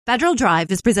Federal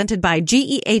Drive is presented by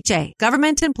GEHA,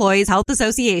 Government Employees Health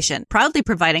Association, proudly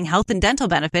providing health and dental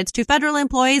benefits to federal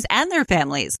employees and their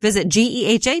families. Visit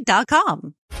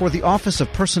GEHA.com. For the Office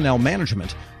of Personnel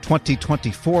Management,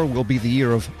 2024 will be the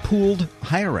year of pooled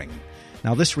hiring.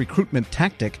 Now, this recruitment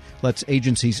tactic lets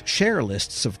agencies share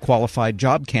lists of qualified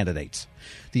job candidates.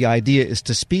 The idea is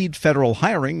to speed federal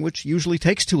hiring, which usually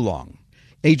takes too long.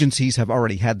 Agencies have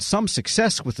already had some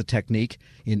success with the technique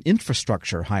in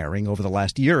infrastructure hiring over the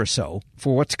last year or so.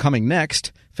 For what's coming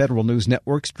next, Federal News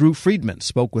Network's Drew Friedman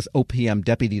spoke with OPM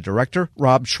Deputy Director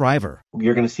Rob Shriver.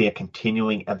 You're going to see a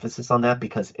continuing emphasis on that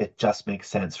because it just makes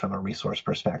sense from a resource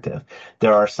perspective.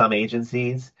 There are some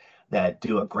agencies that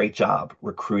do a great job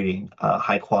recruiting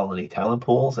high-quality talent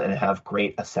pools and have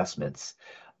great assessments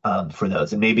for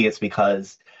those. And maybe it's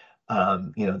because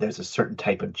there's a certain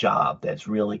type of job that's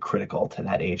really critical to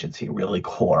that agency, really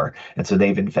core. And so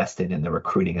they've invested in the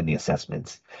recruiting and the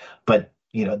assessments. But,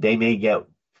 they may get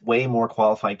way more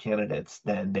qualified candidates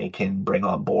than they can bring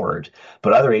on board.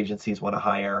 But other agencies want to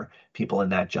hire people in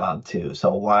that job too.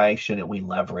 So why shouldn't we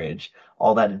leverage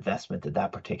all that investment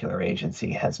that particular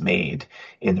agency has made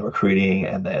in the recruiting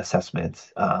and the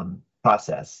assessment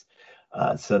process?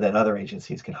 So that other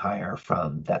agencies can hire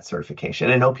from that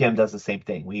certification. And OPM does the same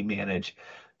thing. We manage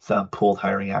some pooled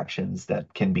hiring actions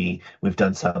that can be, we've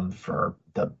done some for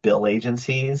the bill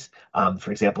agencies.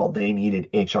 For example, they needed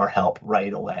HR help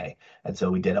right away. And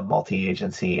so we did a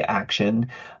multi-agency action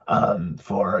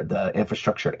for the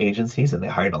infrastructure agencies, and they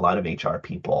hired a lot of HR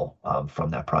people from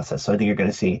that process. So I think you're going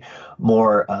to see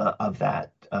more of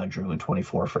that, Drew, in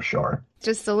 24 for sure.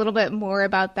 Just a little bit more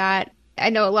about that. I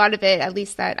know a lot of it, at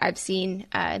least that I've seen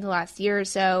in the last year or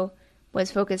so,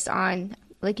 was focused on,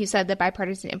 like you said, the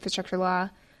bipartisan infrastructure law.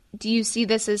 Do you see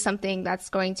this as something that's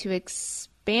going to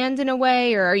expand in a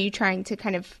way, or are you trying to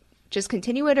kind of just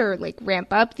continue it or ramp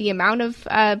up the amount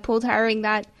of pooled hiring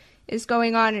that is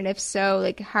going on? And if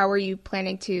so, how are you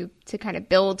planning to kind of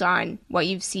build on what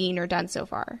you've seen or done so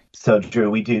far? So,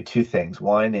 Drew, we do two things.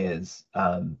 One is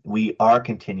we are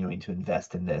continuing to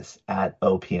invest in this at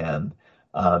OPM.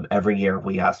 Every year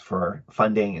we ask for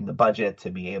funding in the budget to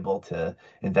be able to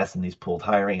invest in these pooled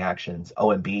hiring actions.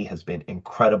 OMB has been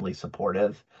incredibly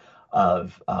supportive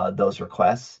of those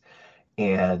requests,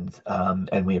 and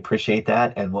we appreciate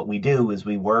that. And what we do is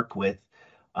we work with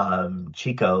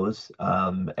Chicos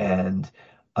and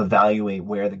evaluate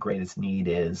where the greatest need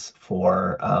is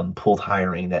for pooled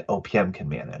hiring that OPM can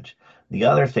manage. The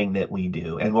other thing that we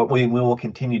do, and what we will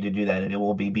continue to do that, and it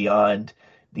will be beyond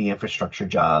the infrastructure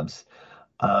jobs.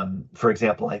 For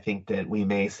example, I think that we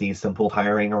may see some pooled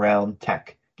hiring around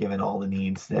tech, given all the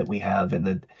needs that we have in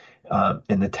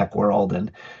the tech world. And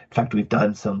in fact, we've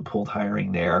done some pooled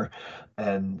hiring there.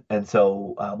 And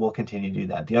so we'll continue to do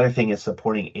that. The other thing is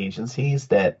supporting agencies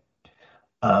that,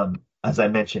 as I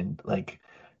mentioned,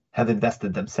 have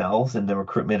invested themselves in the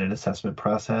recruitment and assessment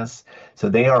process. So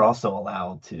they are also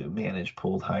allowed to manage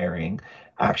pooled hiring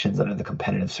actions under the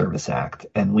Competitive Service Act.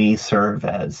 And we serve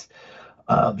as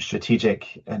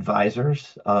strategic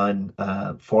advisors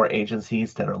for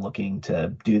agencies that are looking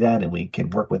to do that, and we can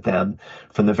work with them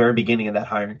from the very beginning of that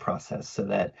hiring process so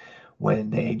that when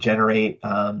they generate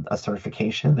a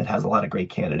certification that has a lot of great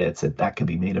candidates, that can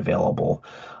be made available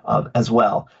as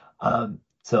well.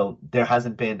 So there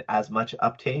hasn't been as much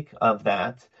uptake of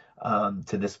that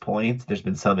to this point. There's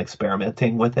been some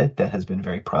experimenting with it that has been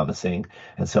very promising,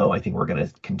 and so I think we're going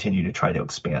to continue to try to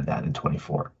expand that in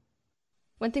 24.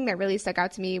 One thing that really stuck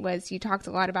out to me was you talked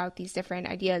a lot about these different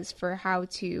ideas for how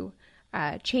to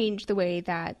change the way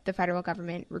that the federal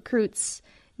government recruits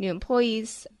new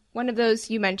employees. One of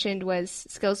those you mentioned was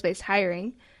skills-based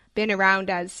hiring, been around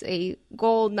as a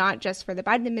goal not just for the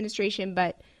Biden administration,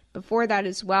 but before that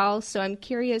as well. So I'm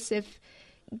curious if,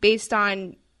 based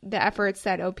on the efforts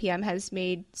that OPM has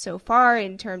made so far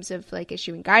in terms of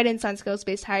issuing guidance on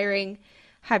skills-based hiring,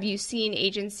 have you seen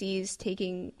agencies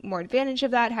taking more advantage of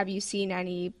that? Have you seen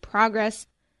any progress?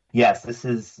 Yes, this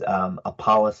is a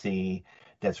policy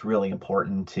that's really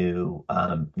important to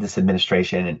this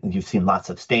administration. And you've seen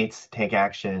lots of states take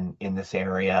action in this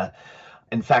area.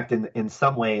 In fact, in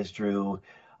some ways, Drew,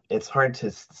 it's hard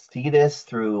to see this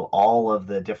through all of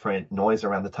the different noise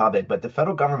around the topic, but the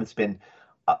federal government's been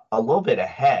a little bit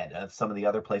ahead of some of the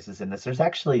other places in this. There's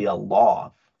actually a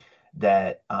law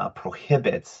that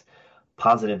prohibits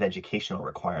positive educational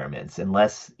requirements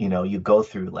unless you go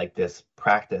through this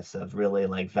practice of really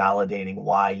validating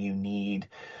why you need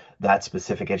that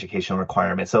specific educational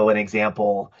requirement. So an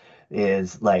example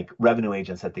is revenue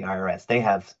agents at the IRS. They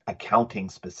have accounting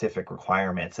specific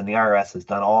requirements, and the IRS has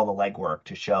done all the legwork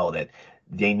to show that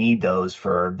they need those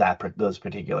for those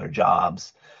particular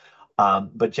jobs.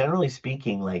 But generally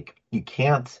speaking, like you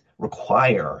can't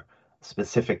require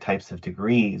specific types of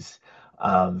degrees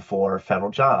for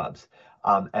federal jobs.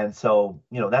 And so,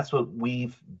 that's what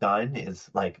we've done is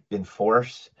like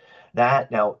enforce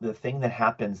that. Now, the thing that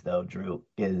happens though, Drew,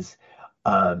 is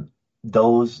even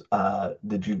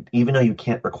though you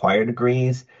can't require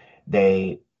degrees,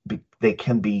 they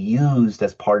can be used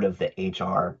as part of the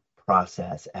HR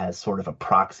process as sort of a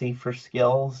proxy for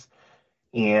skills.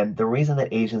 And the reason that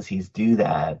agencies do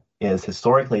that is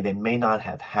historically they may not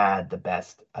have had the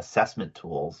best assessment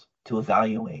tools to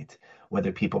evaluate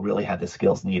whether people really had the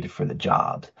skills needed for the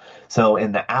job. So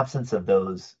in the absence of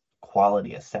those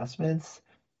quality assessments,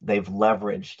 they've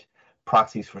leveraged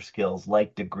proxies for skills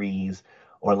like degrees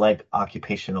or like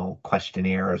occupational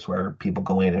questionnaires where people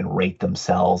go in and rate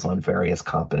themselves on various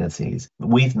competencies.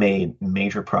 We've made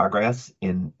major progress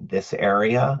in this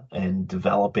area and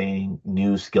developing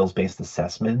new skills-based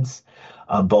assessments,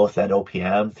 both at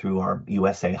OPM through our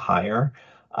USA Hire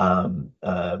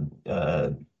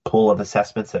pool of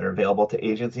assessments that are available to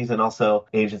agencies, and also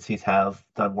agencies have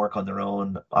done work on their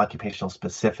own occupational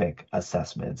specific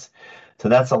assessments. So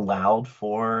that's allowed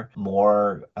for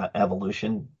more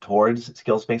evolution towards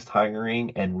skills-based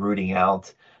hiring and rooting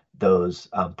out those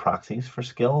proxies for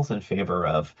skills in favor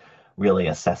of really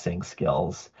assessing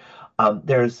skills.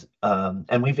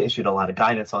 And we've issued a lot of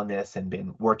guidance on this and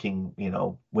been working,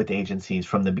 with agencies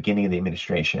from the beginning of the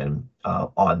administration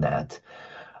on that.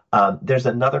 There's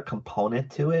another component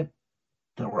to it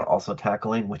that we're also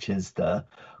tackling, which is the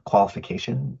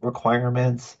qualification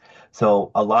requirements.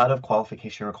 So a lot of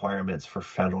qualification requirements for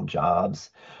federal jobs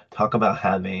talk about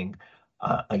having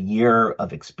a year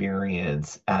of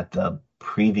experience at the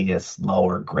previous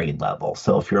lower grade level.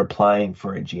 So if you're applying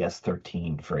for a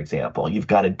GS-13, for example, you've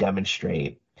got to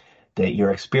demonstrate that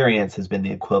your experience has been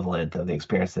the equivalent of the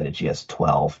experience that a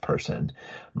GS-12 person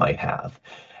might have.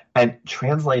 And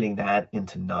translating that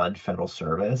into non-federal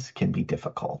service can be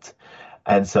difficult.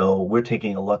 And so we're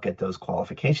taking a look at those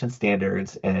qualification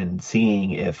standards and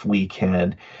seeing if we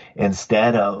can,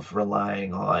 instead of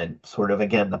relying on sort of,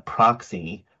 again, the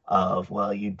proxy of,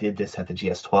 well, you did this at the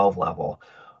GS-12 level,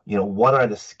 what are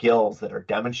the skills that are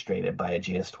demonstrated by a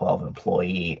GS-12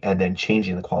 employee, and then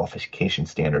changing the qualification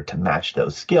standard to match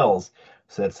those skills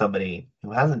so that somebody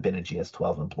who hasn't been a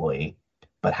GS-12 employee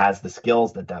but has the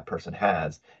skills that that person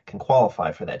has can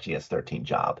qualify for that GS-13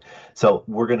 job. So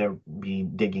we're going to be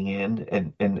digging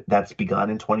in, and that's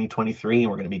begun in 2023, and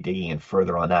we're going to be digging in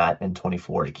further on that in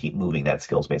 24 to keep moving that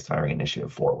skills-based hiring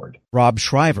initiative forward. Rob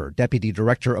Shriver, Deputy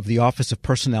Director of the Office of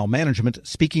Personnel Management,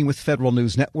 speaking with Federal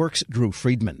News Network's Drew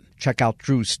Friedman. Check out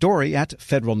Drew's story at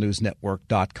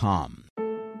federalnewsnetwork.com.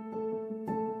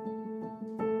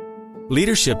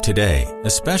 Leadership today,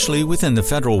 especially within the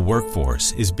federal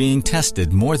workforce, is being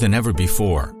tested more than ever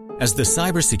before. As the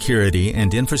Cybersecurity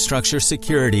and Infrastructure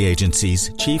Security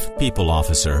Agency's Chief People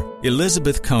Officer,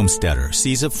 Elizabeth Comstetter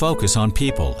sees a focus on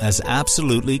people as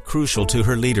absolutely crucial to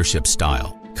her leadership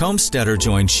style. Comstetter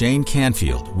joined Shane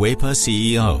Canfield, WEPA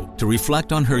CEO, to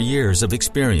reflect on her years of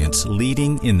experience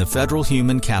leading in the federal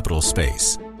human capital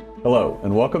space. Hello,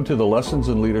 and welcome to the Lessons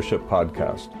in Leadership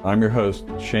podcast. I'm your host,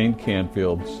 Shane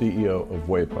Canfield, CEO of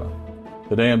WEPA.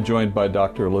 Today I'm joined by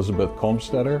Dr. Elizabeth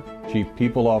Comstetter, Chief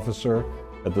People Officer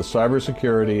at the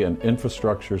Cybersecurity and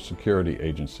Infrastructure Security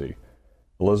Agency.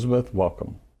 Elizabeth,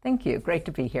 welcome. Thank you. Great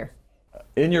to be here.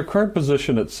 In your current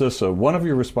position at CISA, one of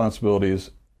your responsibilities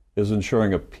is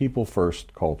ensuring a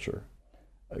people-first culture.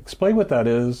 Explain what that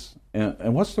is,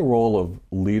 and what's the role of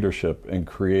leadership in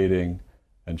creating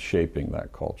and shaping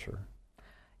that culture?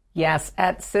 Yes,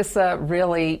 at CISA,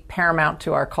 really paramount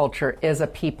to our culture is a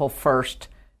people-first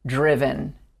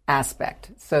driven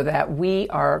aspect, so that we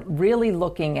are really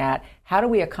looking at how do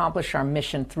we accomplish our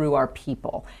mission through our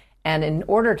people. And in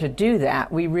order to do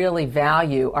that, we really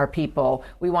value our people.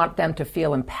 We want them to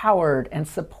feel empowered and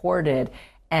supported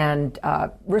and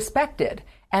respected,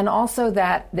 and also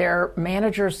that their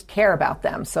managers care about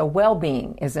them. So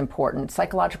well-being is important.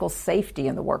 Psychological safety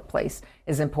in the workplace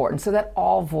is important, so that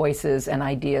all voices and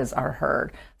ideas are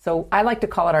heard. So I like to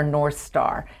call it our North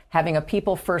Star. Having a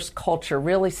people-first culture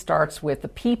really starts with the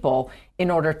people in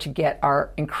order to get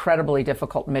our incredibly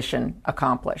difficult mission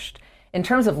accomplished. In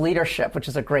terms of leadership, which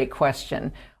is a great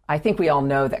question, I think we all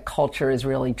know that culture is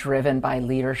really driven by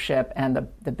leadership and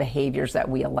the behaviors that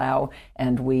we allow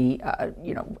and we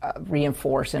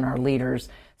reinforce in our leaders.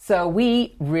 So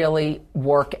we really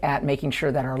work at making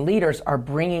sure that our leaders are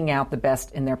bringing out the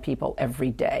best in their people every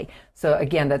day. So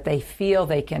again, that they feel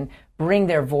they can bring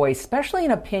their voice, especially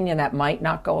an opinion that might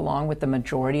not go along with the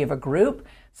majority of a group,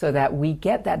 so that we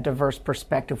get that diverse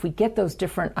perspective. We get those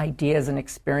different ideas and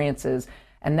experiences.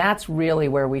 And that's really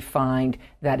where we find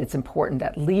that it's important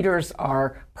that leaders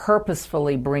are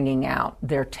purposefully bringing out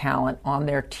their talent on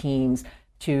their teams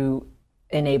to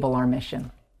enable our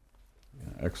mission.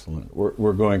 Yeah, excellent.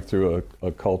 We're going through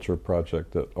a culture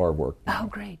project at our work. Oh,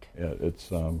 great. Yeah,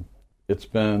 it's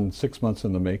been 6 months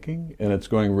in the making, and it's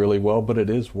going really well, but it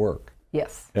is work.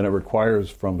 Yes. And it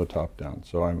requires from the top down.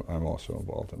 So I'm also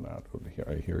involved in that.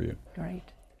 I hear you. Great.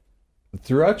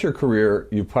 Throughout your career,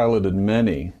 you piloted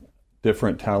many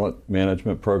different talent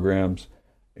management programs,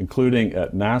 including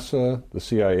at NASA, the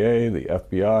CIA, the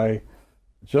FBI,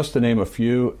 just to name a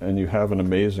few, and you have an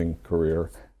amazing career.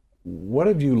 What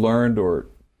have you learned, or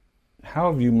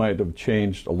how have you might have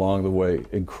changed along the way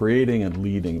in creating and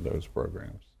leading those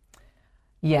programs?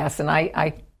 Yes, and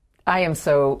I am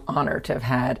so honored to have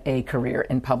had a career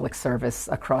in public service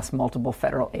across multiple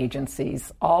federal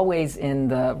agencies, always in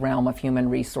the realm of human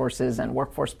resources and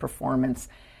workforce performance.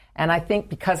 And I think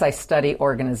because I study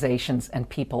organizations and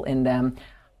people in them,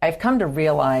 I've come to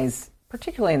realize,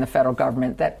 particularly in the federal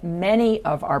government, that many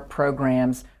of our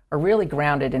programs are really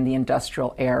grounded in the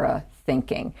industrial era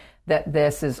thinking, that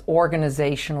this is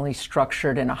organizationally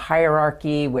structured in a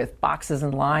hierarchy with boxes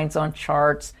and lines on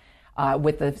charts,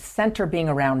 with the center being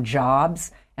around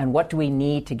jobs and what do we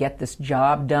need to get this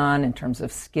job done in terms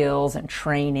of skills and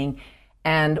training.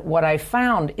 And what I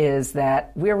found is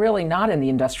that we're really not in the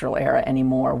industrial era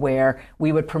anymore, where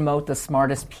we would promote the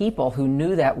smartest people who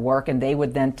knew that work, and they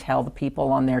would then tell the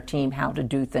people on their team how to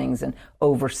do things and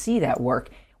oversee that work.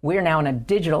 We're now in a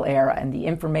digital era and the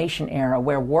information era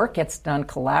where work gets done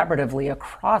collaboratively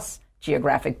across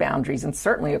geographic boundaries and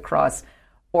certainly across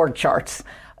org charts.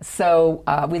 So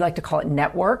we like to call it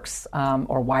networks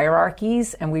or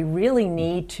hierarchies, and we really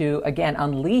need to, again,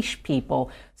 unleash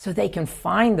people so they can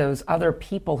find those other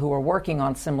people who are working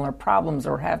on similar problems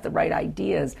or have the right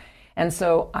ideas. And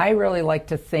so I really like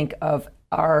to think of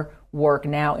our work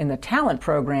now in the talent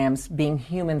programs being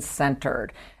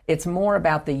human-centered. It's more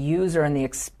about the user and the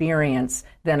experience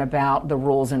than about the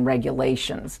rules and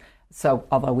regulations. So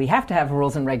although we have to have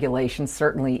rules and regulations,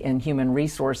 certainly in human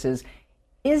resources,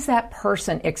 is that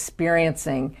person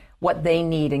experiencing what they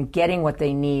need and getting what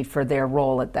they need for their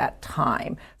role at that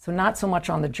time? So not so much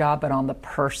on the job, but on the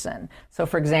person. So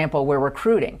for example, we're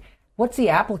recruiting. What's the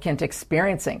applicant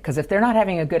experiencing? Because if they're not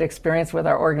having a good experience with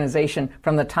our organization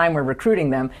from the time we're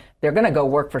recruiting them, they're going to go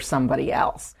work for somebody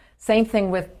else. Same thing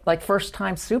with like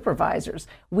first-time supervisors.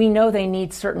 We know they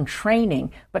need certain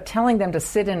training, but telling them to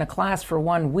sit in a class for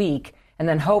 1 week and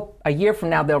then hope a year from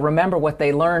now they'll remember what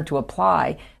they learned to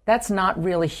apply, that's not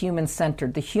really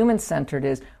human-centered. The human-centered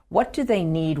is what do they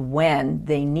need when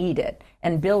they need it,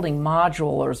 and building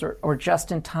modules or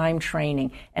just-in-time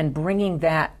training and bringing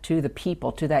that to the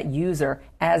people, to that user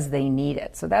as they need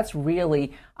it. So that's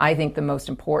really, I think, the most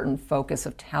important focus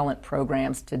of talent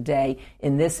programs today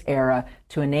in this era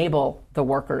to enable the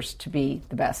workers to be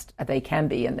the best they can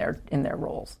be in their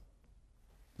roles.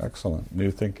 Excellent.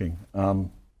 New thinking.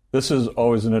 This is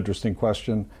always an interesting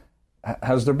question.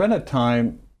 Has there been a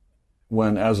time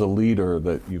when, as a leader,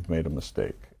 that you've made a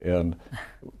mistake? And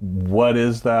what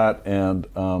is that? And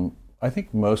I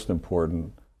think most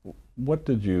important, what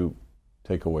did you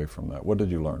take away from that? What did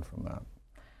you learn from that?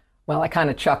 Well, I kind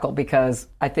of chuckle because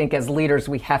I think as leaders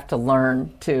we have to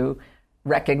learn to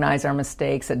recognize our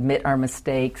mistakes, admit our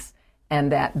mistakes,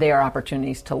 and that they are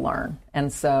opportunities to learn.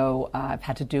 And so I've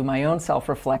had to do my own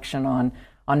self-reflection on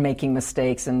making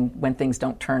mistakes and when things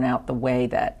don't turn out the way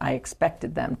that I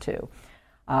expected them to.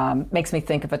 Makes me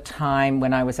think of a time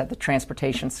when I was at the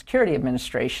Transportation Security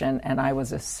Administration and I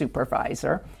was a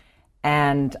supervisor,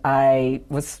 and I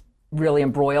was really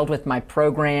embroiled with my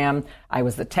program. I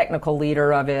was the technical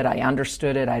leader of it. I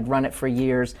understood it. I'd run it for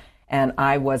years, and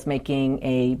I was making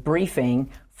a briefing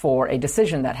for a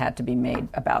decision that had to be made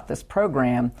about this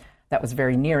program that was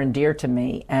very near and dear to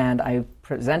me. And I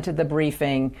presented the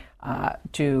briefing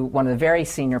to one of the very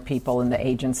senior people in the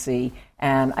agency,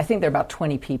 and I think there are about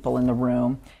 20 people in the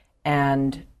room.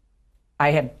 And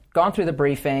I had gone through the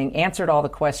briefing, answered all the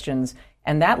questions,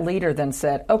 and that leader then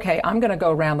said, okay, I'm going to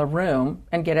go around the room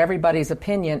and get everybody's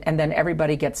opinion, and then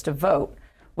everybody gets to vote,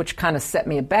 which kind of set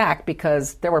me aback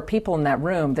because there were people in that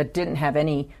room that didn't have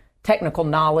any technical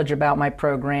knowledge about my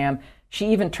program. She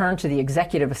even turned to the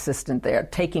executive assistant there,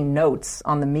 taking notes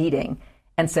on the meeting,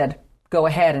 and said, go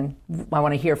ahead, and I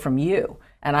want to hear from you.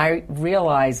 And I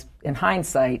realized, in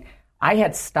hindsight, I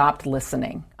had stopped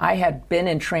listening. I had been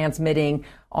in transmitting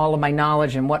all of my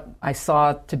knowledge and what I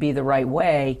saw to be the right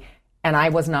way, and I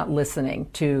was not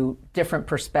listening to different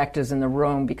perspectives in the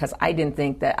room because I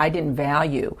didn't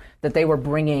value that they were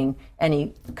bringing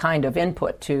any kind of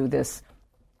input to this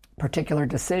particular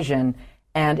decision.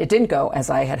 And it didn't go as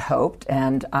I had hoped,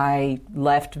 and I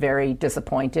left very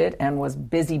disappointed and was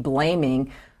busy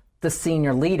blaming the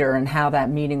senior leader and how that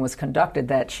meeting was conducted,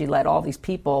 that she let all these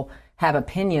people have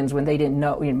opinions when they didn't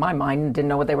know, in my mind, didn't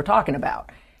know what they were talking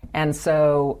about. And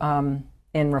so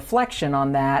in reflection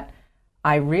on that,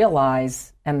 I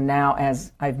realize, and now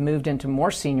as I've moved into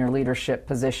more senior leadership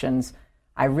positions,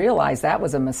 I realize that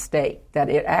was a mistake, that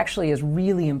it actually is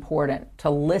really important to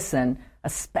listen,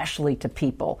 especially to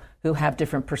people who have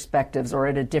different perspectives or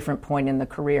at a different point in the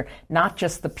career, not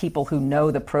just the people who know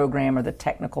the program or the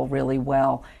technical really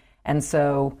well. And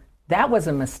so that was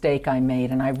a mistake I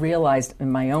made, and I realized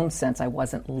in my own sense I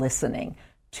wasn't listening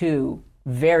to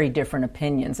very different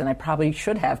opinions, and I probably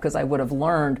should have, because I would have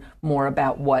learned more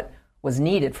about what was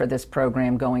needed for this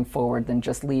program going forward than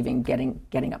just leaving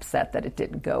getting upset that it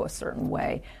didn't go a certain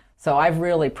way. So I've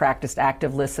really practiced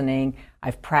active listening.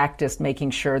 I've practiced making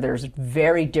sure there's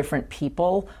very different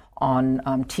people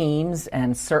on teams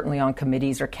and certainly on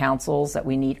committees or councils, that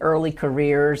we need early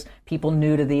careers, people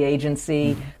new to the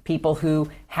agency, people who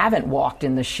haven't walked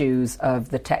in the shoes of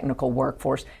the technical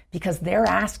workforce, because they're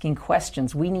asking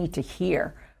questions we need to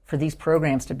hear for these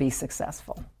programs to be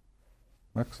successful.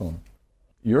 Excellent.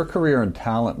 Your career in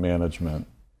talent management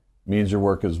means your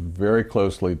work is very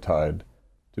closely tied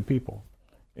to people.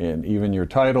 And even your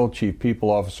title, Chief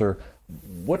People Officer,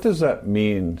 what does that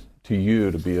mean to you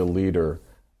to be a leader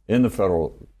in the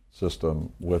federal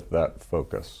system with that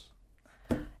focus?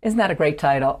 Isn't that a great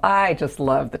title? I just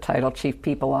love the title Chief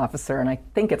People Officer, and I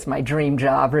think it's my dream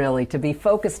job, really, to be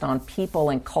focused on people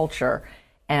and culture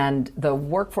and the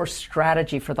workforce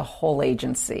strategy for the whole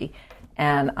agency.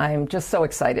 And I'm just so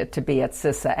excited to be at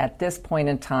CISA at this point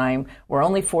in time. We're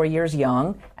only 4 years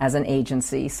young as an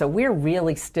agency, so we're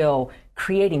really still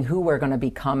creating who we're going to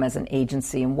become as an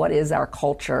agency and what is our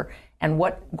culture and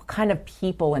what kind of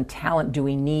people and talent do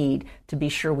we need to be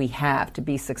sure we have to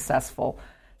be successful.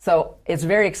 So it's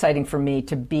very exciting for me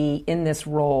to be in this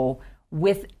role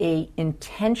with a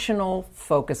intentional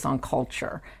focus on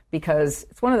culture, because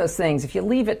it's one of those things, if you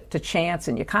leave it to chance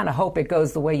and you kind of hope it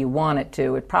goes the way you want it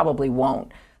to, it probably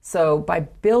won't. So by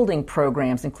building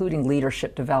programs, including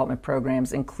leadership development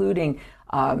programs, including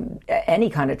any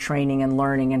kind of training and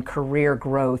learning and career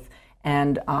growth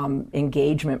and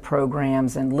engagement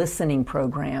programs and listening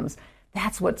programs,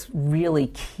 that's what's really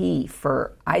key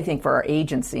for, I think, for our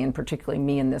agency, and particularly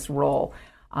me in this role.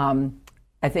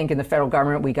 I think in the federal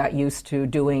government, we got used to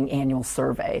doing annual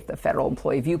survey, the Federal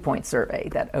Employee Viewpoint Survey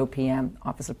that OPM,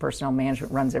 Office of Personnel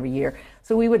Management, runs every year.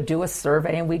 So we would do a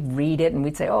survey and we'd read it and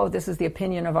we'd say, oh, this is the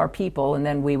opinion of our people. And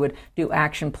then we would do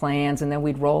action plans, and then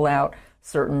we'd roll out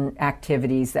certain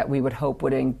activities that we would hope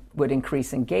would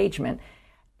increase engagement.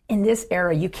 In this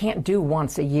era, you can't do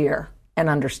once a year and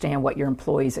understand what your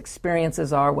employees'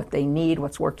 experiences are, what they need,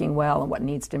 what's working well, and what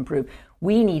needs to improve.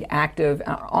 We need active,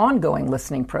 ongoing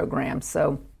listening programs.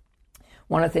 So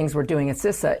one of the things we're doing at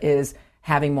CISA is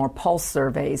having more pulse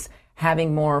surveys,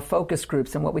 having more focus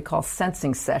groups and what we call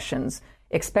sensing sessions,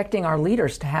 expecting our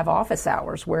leaders to have office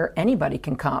hours where anybody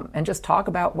can come and just talk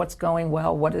about what's going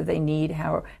well, what do they need,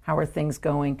 how are things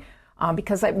going,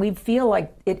 because we feel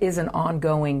like it is an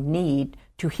ongoing need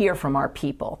to hear from our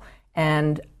people.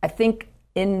 And I think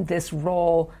in this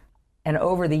role and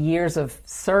over the years of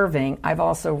serving, I've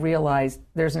also realized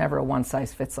there's never a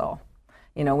one-size-fits-all.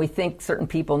 You know, we think certain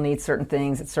people need certain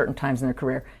things at certain times in their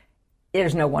career.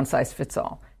 There's no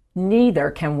one-size-fits-all.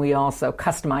 Neither can we also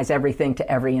customize everything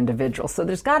to every individual. So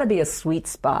there's got to be a sweet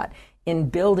spot in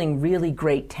building really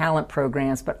great talent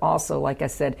programs, but also, like I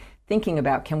said, thinking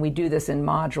about, can we do this in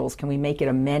modules? Can we make it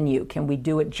a menu? Can we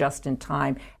do it just in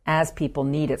time as people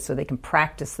need it so they can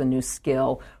practice the new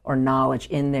skill or knowledge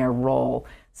in their role?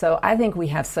 So I think we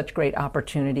have such great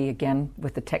opportunity, again,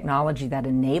 with the technology that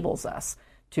enables us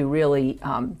to really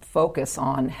focus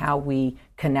on how we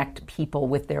connect people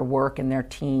with their work and their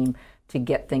team to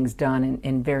get things done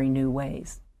in very new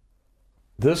ways.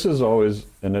 This is always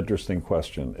an interesting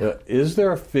question. Is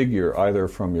there a figure, either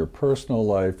from your personal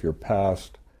life, your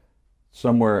past,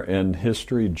 somewhere in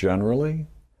history generally,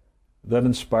 that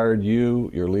inspired you,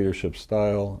 your leadership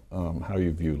style, how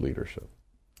you view leadership?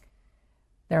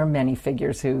 There are many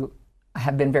figures who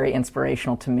have been very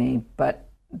inspirational to me, but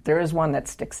there is one that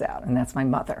sticks out, and that's my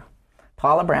mother,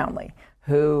 Paula Brownlee,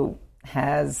 who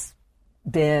has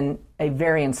been a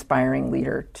very inspiring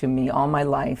leader to me all my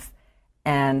life.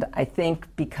 And I think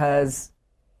because,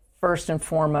 first and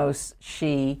foremost,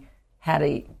 she had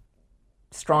a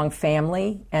strong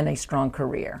family and a strong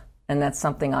career. And that's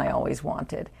something I always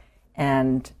wanted.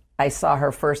 And I saw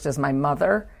her first as my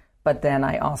mother, but then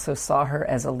I also saw her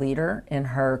as a leader in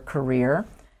her career.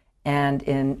 and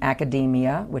in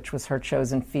academia, which was her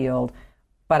chosen field.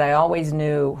 But I always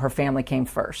knew her family came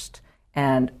first.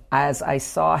 And as I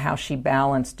saw how she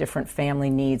balanced different family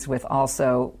needs with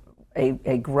also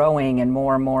a growing and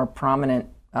more prominent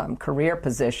career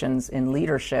positions in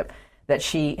leadership, that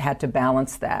she had to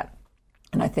balance that.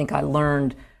 And I think I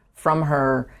learned from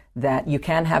her that you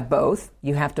can have both.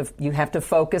 You have to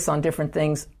focus on different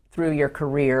things through your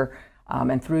career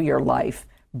and through your life,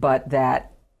 but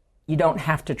that you don't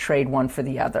have to trade one for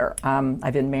the other.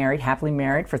 I've been happily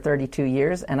married for 32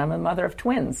 years, and I'm a mother of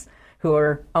twins who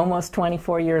are almost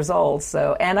 24 years old.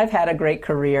 And I've had a great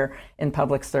career in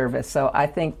public service. So I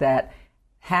think that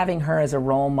having her as a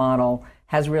role model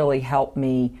has really helped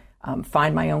me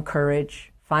find my own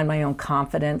courage, find my own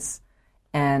confidence,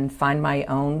 and find my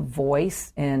own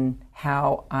voice in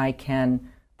how I can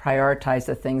prioritize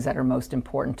the things that are most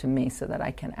important to me so that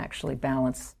I can actually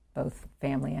balance both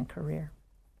family and career.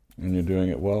 And you're doing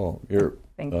it well.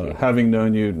 Thank you. Having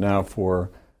known you now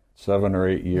for 7 or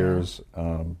 8 years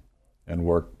and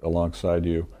worked alongside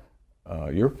you,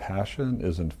 your passion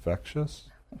is infectious.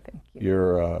 Thank you.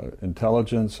 Your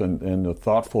intelligence and the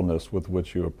thoughtfulness with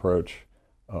which you approach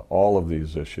all of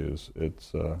these issues,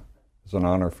 it's an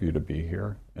honor for you to be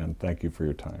here, and thank you for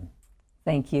your time.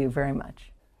 Thank you very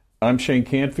much. I'm Shane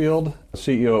Canfield,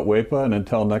 CEO at WEPA, and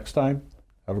until next time,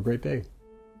 have a great day.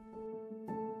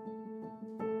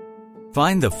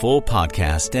 Find the full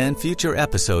podcast and future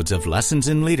episodes of Lessons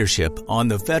in Leadership on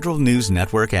the Federal News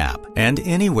Network app and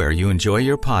anywhere you enjoy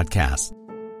your podcasts.